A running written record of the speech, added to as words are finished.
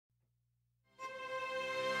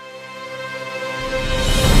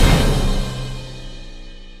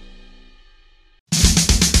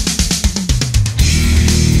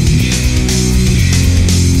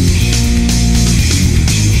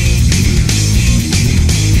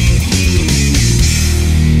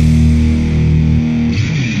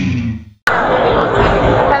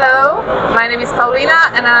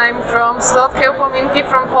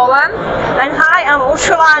from Poland. And hi, I'm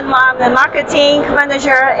Ursula and I'm the marketing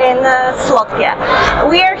manager in Slodkie.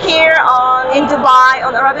 We are here in Dubai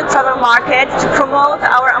on Arabian travel market to promote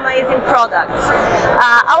our amazing products.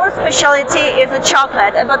 Our specialty is a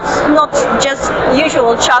chocolate, but not just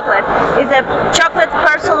usual chocolate. It's a chocolate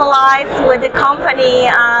personalized with the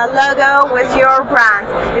company logo with your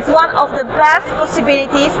brand. It's one of the best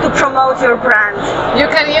possibilities to promote your brand.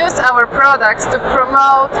 You can use our products to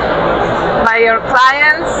promote by your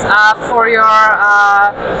clients, for your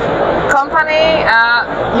company.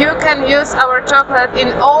 You can use our chocolate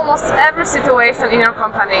in almost every situation in your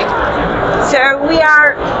company. So we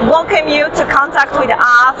are welcome you to contact with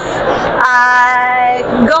us.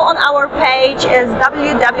 Go on our page is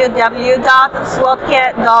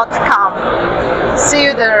www.slodkie.com. See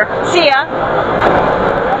you there. See ya.